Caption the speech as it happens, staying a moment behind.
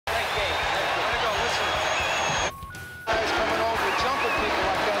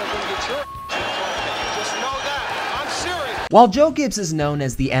While Joe Gibbs is known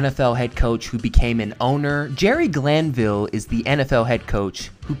as the NFL head coach who became an owner, Jerry Glanville is the NFL head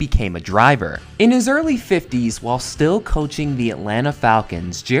coach who became a driver. In his early 50s, while still coaching the Atlanta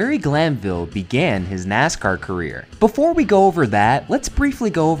Falcons, Jerry Glanville began his NASCAR career. Before we go over that, let's briefly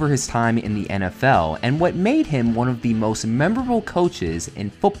go over his time in the NFL and what made him one of the most memorable coaches in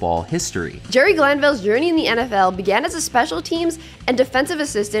football history. Jerry Glanville's journey in the NFL began as a special teams and defensive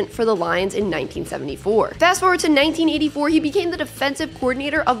assistant for the Lions in 1974. Fast forward to 1984, he became the defensive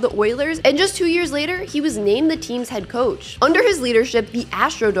coordinator of the Oilers, and just 2 years later, he was named the team's head coach. Under his leadership, the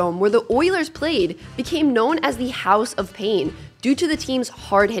Astrodome, where the Oilers played, became known as the House of Pain due to the team's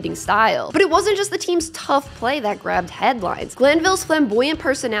hard-hitting style. But it wasn't just the team's tough play that grabbed headlines. Glanville's flamboyant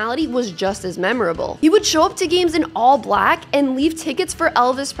personality was just as memorable. He would show up to games in all black and leave tickets for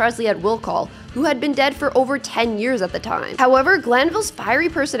Elvis Presley at will call, who had been dead for over 10 years at the time. However, Glanville's fiery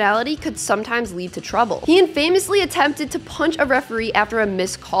personality could sometimes lead to trouble. He infamously attempted to punch a referee after a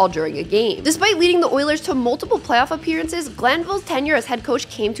missed call during a game. Despite leading the Oilers to multiple playoff appearances, Glanville's tenure as head coach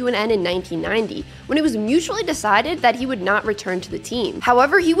came to an end in 1990, when it was mutually decided that he would not return to the team.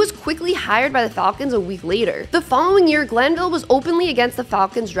 However, he was quickly hired by the Falcons a week later. The following year, Glanville was openly against the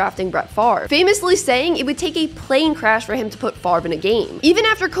Falcons drafting Brett Favre, famously saying it would take a plane crash for him to put Favre in a game. Even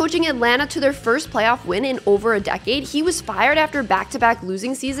after coaching Atlanta to their first playoff win in over a decade, he was fired after back-to-back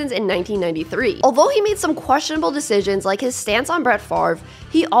losing seasons in 1993. Although he made some questionable decisions like his stance on Brett Favre,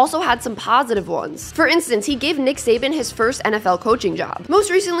 he also had some positive ones. For instance, he gave Nick Saban his first NFL coaching job.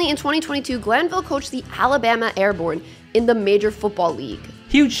 Most recently, in 2022, Glanville coached the Alabama Airborne in the Major Football League.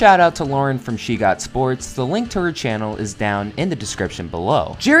 Huge shout out to Lauren from SheGotSports. The link to her channel is down in the description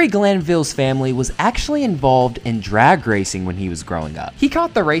below. Jerry Glanville's family was actually involved in drag racing when he was growing up. He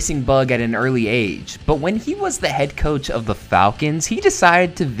caught the racing bug at an early age, but when he was the head coach of the Falcons, he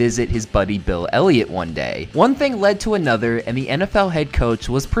decided to visit his buddy Bill Elliott one day. One thing led to another, and the NFL head coach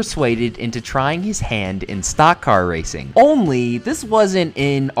was persuaded into trying his hand in stock car racing. Only, this wasn't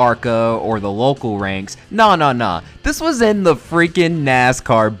in ARCA or the local ranks. Nah. This was in the freaking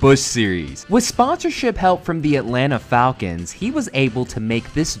NASCAR Busch Series. With sponsorship help from the Atlanta Falcons, he was able to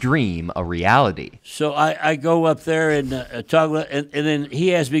make this dream a reality. So I go up there and talk about, and then he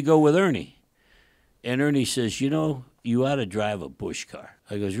has me go with Ernie. And Ernie says, you know, you ought to drive a Busch car.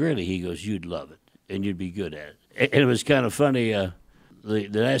 I goes, really? He goes, you'd love it, and you'd be good at it. And it was kind of funny. The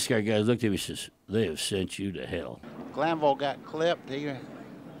NASCAR guy looked at me and says, they have sent you to hell. Glanville got clipped.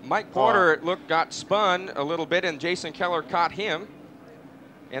 Mike Porter, it looked, got spun a little bit, and Jason Keller caught him.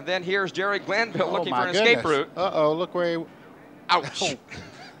 And then here's Jerry Glanville looking for an escape route. Uh-oh, look where he... Ouch.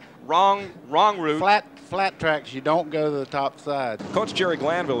 Wrong route. Flat tracks, you don't go to the top side. Coach Jerry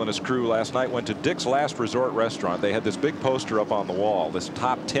Glanville and his crew last night went to Dick's Last Resort restaurant. They had this big poster up on the wall, this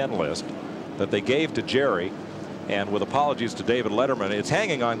top 10 list that they gave to Jerry. And with apologies to David Letterman, it's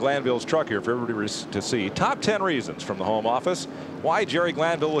hanging on Glanville's truck here for everybody to see. Top 10 reasons from the home office why Jerry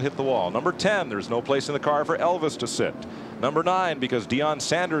Glanville will hit the wall. Number 10, there's no place in the car for Elvis to sit. Number 9, because Deion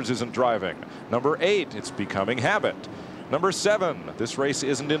Sanders isn't driving. Number 8, it's becoming habit. Number 7, this race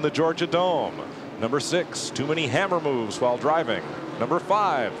isn't in the Georgia Dome. Number 6, too many hammer moves while driving. Number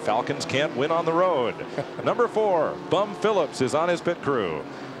 5, Falcons can't win on the road. Number 4, Bum Phillips is on his pit crew.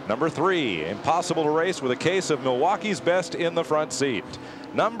 Number 3, impossible to race with a case of Milwaukee's best in the front seat.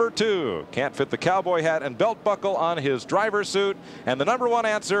 Number 2, can't fit the cowboy hat and belt buckle on his driver's suit. And the number 1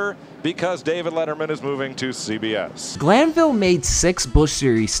 answer, because David Letterman is moving to CBS. Glanville made 6 Busch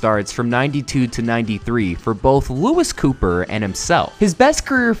Series starts from 92 to 93 for both Lewis Cooper and himself. His best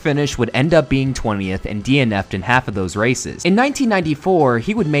career finish would end up being 20th and DNF'd in half of those races. In 1994,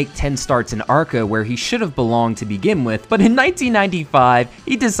 he would make 10 starts in ARCA where he should have belonged to begin with, but in 1995,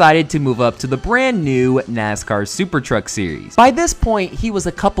 he decided to move up to the brand new NASCAR Super Truck Series. By this point, he was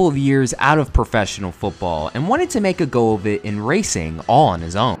a couple of years out of professional football and wanted to make a go of it in racing all on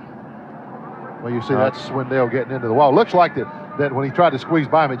his own. Well, you see that's Swindell getting into the wall. Looks like that when he tried to squeeze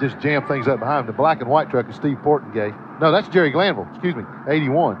by him, it just jammed things up behind him. The black and white truck is Steve Portengay. No, that's Jerry Glanville. Excuse me,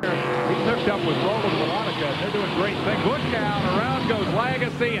 81. He hooked up with Roland Veronica. They're doing great things. Look out, around goes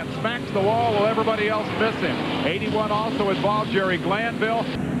Legacy and smacks the wall while everybody else miss him. 81 also involved Jerry Glanville.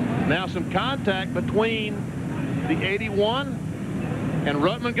 Now some contact between the 81 and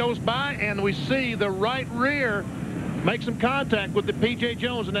Rutman goes by, and we see the right rear make some contact with the P.J.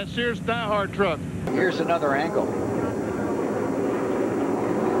 Jones in that Sears Diehard truck. Here's another angle.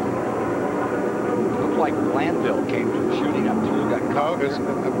 Looks like Glanville came to shooting up through that car.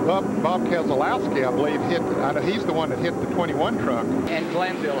 Bob Keselowski, I believe, he's the one that hit the 21 truck. And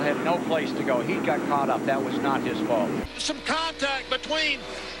Glanville had no place to go. He got caught up. That was not his fault. Some contact between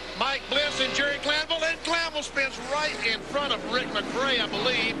Mike Bliss and Jerry Glanville, and Glanville spins right in front of Rick McRae, I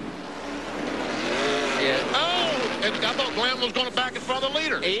believe. Yeah. Oh, and I thought Glanville was going to back in front of the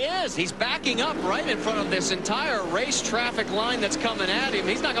leader. He is. He's backing up right in front of this entire race traffic line that's coming at him.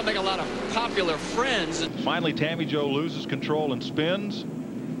 He's not going to make a lot of popular friends. Finally, Tammy Jo loses control and spins.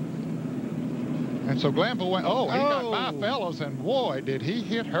 And so Glanville went, he got by Fellows, and boy, did he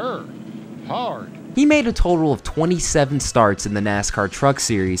hit her hard. He made a total of 27 starts in the NASCAR Truck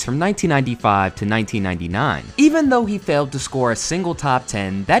Series from 1995 to 1999. Even though he failed to score a single top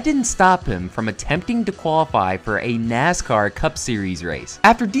 10, that didn't stop him from attempting to qualify for a NASCAR Cup Series race.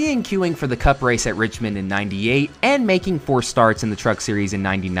 After DNQing for the Cup race at Richmond in 98 and making 4 starts in the Truck Series in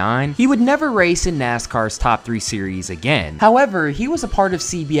 99, he would never race in NASCAR's top 3 series again. However, he was a part of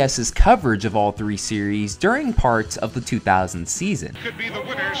CBS's coverage of all 3 series during parts of the 2000 season. Could be the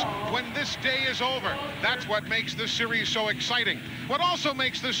winners when this day is over. That's what makes this series so exciting. What also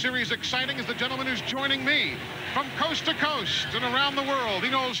makes this series exciting is the gentleman who's joining me from coast to coast and around the world.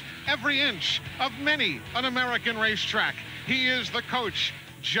 He knows every inch of many an American racetrack. He is the coach,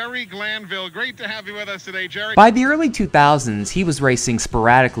 Jerry Glanville. Great to have you with us today, Jerry. By the early 2000s, he was racing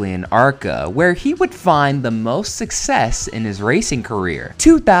sporadically in ARCA, where he would find the most success in his racing career.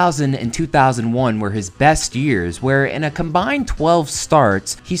 2000 and 2001 were his best years, where in a combined 12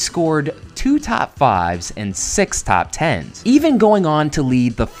 starts, he scored 2 top 5s and 6 top 10s, even going on to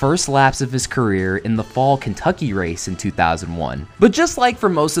lead the first laps of his career in the fall Kentucky race in 2001. But just like for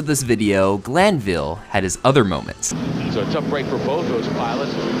most of this video, Glanville had his other moments. So a tough break for both those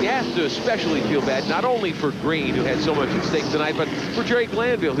pilots. He has to especially feel bad, not only for Green, who had so much at stake tonight, but for Jerry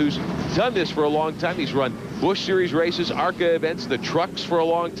Glanville, who's done this for a long time. He's run Busch Series races, ARCA events, the trucks for a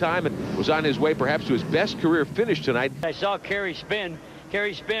long time, and was on his way perhaps to his best career finish tonight. I saw Kerry spin.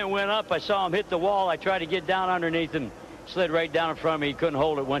 Kerry spin went up. I saw him hit the wall. I tried to get down underneath him. Slid right down in front of me. He couldn't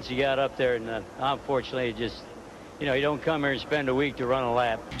hold it once he got up there. And unfortunately, it just, you don't come here and spend a week to run a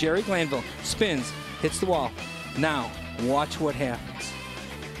lap. Jerry Glanville spins, hits the wall. Now, watch what happens.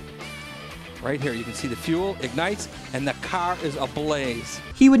 Right here, you can see the fuel ignites and the car is ablaze.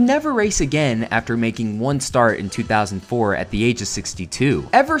 He would never race again after making 1 start in 2004 at the age of 62.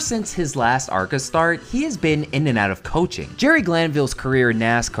 Ever since his last ARCA start, he has been in and out of coaching. Jerry Glanville's career in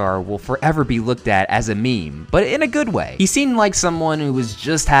NASCAR will forever be looked at as a meme, but in a good way. He seemed like someone who was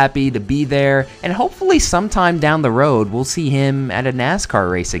just happy to be there, and hopefully sometime down the road we'll see him at a NASCAR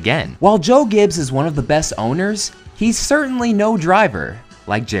race again. While Joe Gibbs is one of the best owners, he's certainly no driver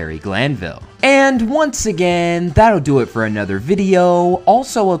like Jerry Glanville. And once again, that'll do it for another video.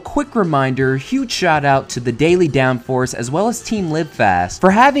 Also, a quick reminder, huge shout out to the Daily Downforce as well as Team Live Fast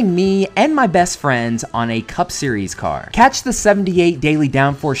for having me and my best friends on a Cup Series car. Catch the 78 Daily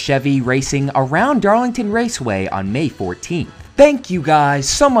Downforce Chevy racing around Darlington Raceway on May 14th. Thank you guys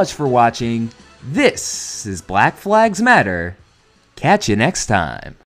so much for watching. This is Black Flags Matter. Catch you next time.